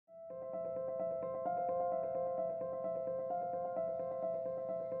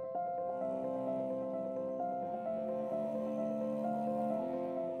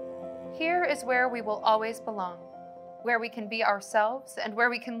Here is where we will always belong, where we can be ourselves and where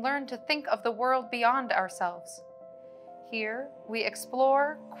we can learn to think of the world beyond ourselves. Here, we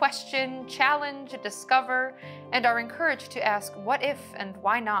explore, question, challenge, discover, and are encouraged to ask what if and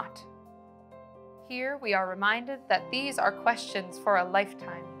why not. Here, we are reminded that these are questions for a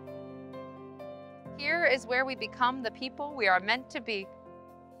lifetime. Here is where we become the people we are meant to be.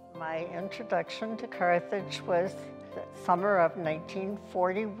 My introduction to Carthage was the summer of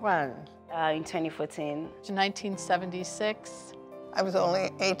 1941. In 2014. In 1976. I was only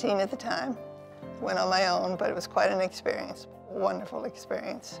 18 at the time. Went on my own, but it was quite an experience, wonderful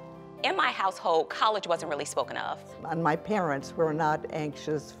experience. In my household, college wasn't really spoken of. And my parents were not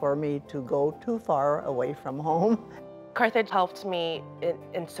anxious for me to go too far away from home. Carthage helped me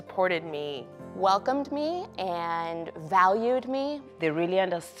and supported me. Welcomed me and valued me. They really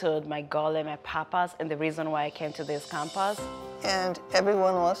understood my goal and my purpose and the reason why I came to this campus. And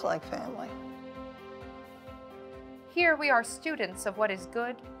everyone was like family. Here we are students of what is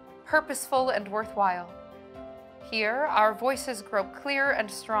good, purposeful, and worthwhile. Here, our voices grow clear and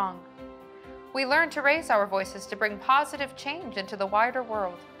strong. We learn to raise our voices to bring positive change into the wider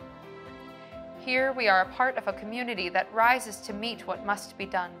world. Here, we are a part of a community that rises to meet what must be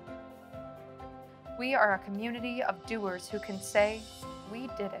done. We are a community of doers who can say, "We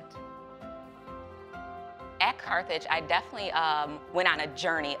did it." At Carthage, I definitely went on a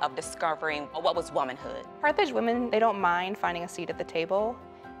journey of discovering what was womanhood. Carthage women, they don't mind finding a seat at the table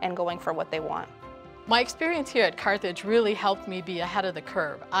and going for what they want. My experience here at Carthage really helped me be ahead of the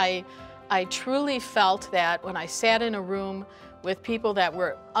curve. I truly felt that when I sat in a room with people that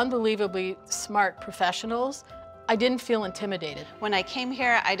were unbelievably smart professionals, I didn't feel intimidated. When I came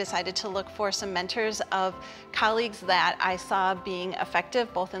here, I decided to look for some mentors of colleagues that I saw being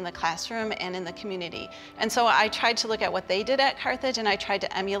effective both in the classroom and in the community. And so I tried to look at what they did at Carthage, and I tried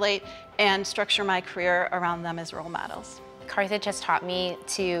to emulate and structure my career around them as role models. Carthage has taught me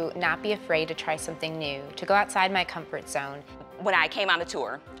to not be afraid to try something new, to go outside my comfort zone. When I came on the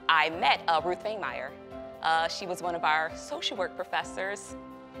tour, I met Ruth Bainmeyer. She was one of our social work professors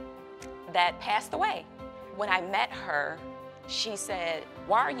that passed away. When I met her, she said,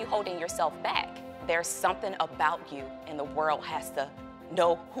 "Why are you holding yourself back? There's something about you, and the world has to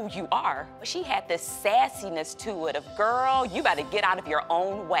know who you are." She had this sassiness to it of, "Girl, you got to get out of your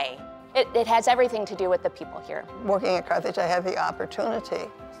own way." It has everything to do with the people here. Working at Carthage, I had the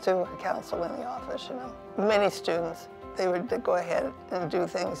opportunity to counsel in the office, you know. Many students, they would go ahead and do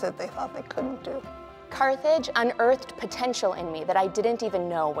things that they thought they couldn't do. Carthage unearthed potential in me that I didn't even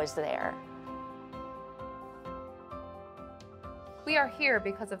know was there. We are here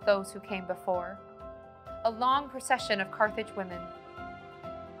because of those who came before. A long procession of Carthage women.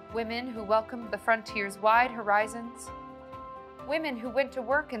 Women who welcomed the frontier's wide horizons. Women who went to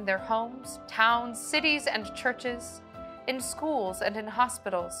work in their homes, towns, cities, and churches, in schools and in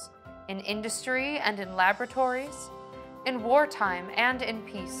hospitals, in industry and in laboratories, in wartime and in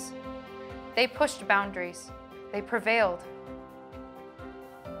peace. They pushed boundaries. They prevailed.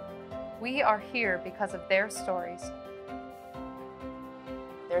 We are here because of their stories.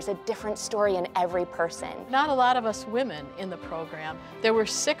 There's a different story in every person. Not a lot of us women in the program. There were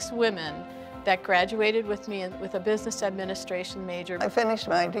 6 women that graduated with me with a business administration major. I finished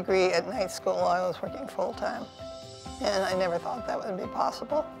my degree at night school while I was working full-time, and I never thought that would be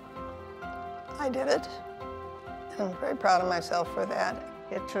possible. I did it, and I'm very proud of myself for that.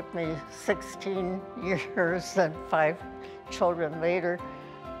 It took me 16 years and 5 children later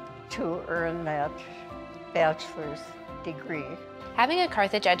to earn that bachelor's degree. Having a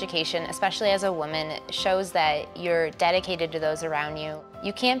Carthage education, especially as a woman, shows that you're dedicated to those around you.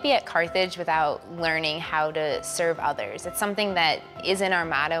 You can't be at Carthage without learning how to serve others. It's something that is in our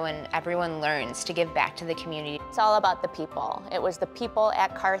motto, and everyone learns to give back to the community. It's all about the people. It was the people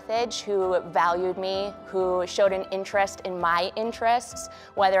at Carthage who valued me, who showed an interest in my interests,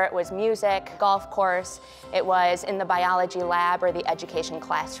 whether it was music, golf course, it was in the biology lab or the education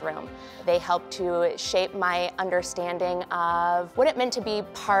classroom. They helped to shape my understanding of what it meant to be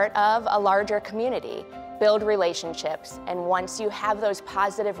part of a larger community. Build relationships, and once you have those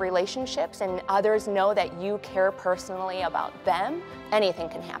positive relationships and others know that you care personally about them, anything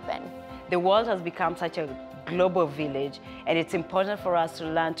can happen. The world has become such a global village, and it's important for us to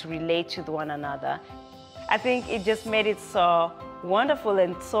learn to relate to one another. I think it just made it so wonderful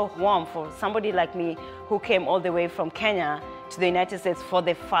and so warm for somebody like me who came all the way from Kenya to the United States for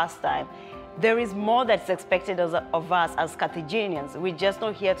the first time. There is more that's expected of us as Carthaginians. We're just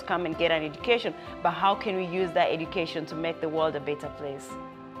not here to come and get an education, but how can we use that education to make the world a better place?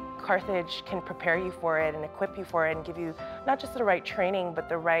 Carthage can prepare you for it and equip you for it and give you not just the right training, but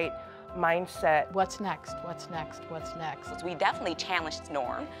the right mindset. What's next? What's next? What's next? We definitely challenged the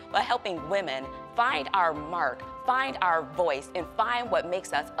norm by helping women find our mark, find our voice, and find what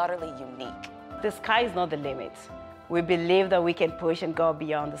makes us utterly unique. The sky is not the limit. We believe that we can push and go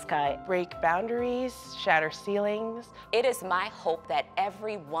beyond the sky. Break boundaries, shatter ceilings. It is my hope that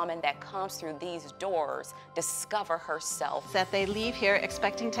every woman that comes through these doors discover herself. That they leave here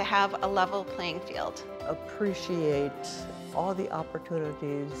expecting to have a level playing field. Appreciate all the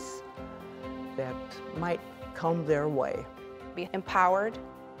opportunities that might come their way. Be empowered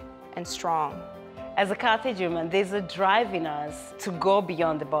and strong. As a Carthage woman, there's a drive in us to go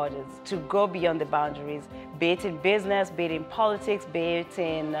beyond the borders, to go beyond the boundaries, be it in business, be it in politics, be it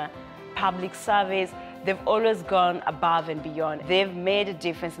in public service. They've always gone above and beyond. They've made a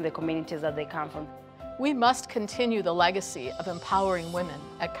difference in the communities that they come from. We must continue the legacy of empowering women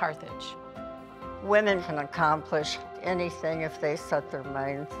at Carthage. Women can accomplish anything if they set their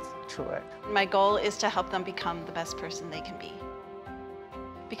minds to it. My goal is to help them become the best person they can be.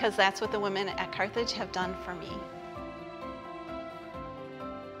 Because that's what the women at Carthage have done for me.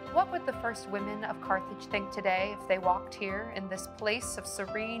 What would the first women of Carthage think today if they walked here in this place of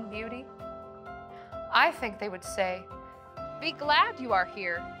serene beauty? I think they would say, "Be glad you are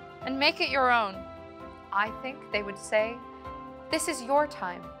here and make it your own." I think they would say, "This is your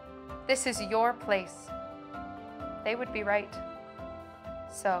time. This is your place." They would be right.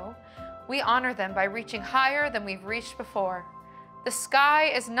 So, we honor them by reaching higher than we've reached before. The sky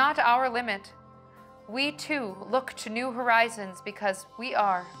is not our limit. We too look to new horizons because we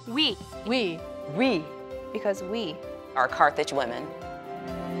are. We. We. We. Because we Are Carthage women.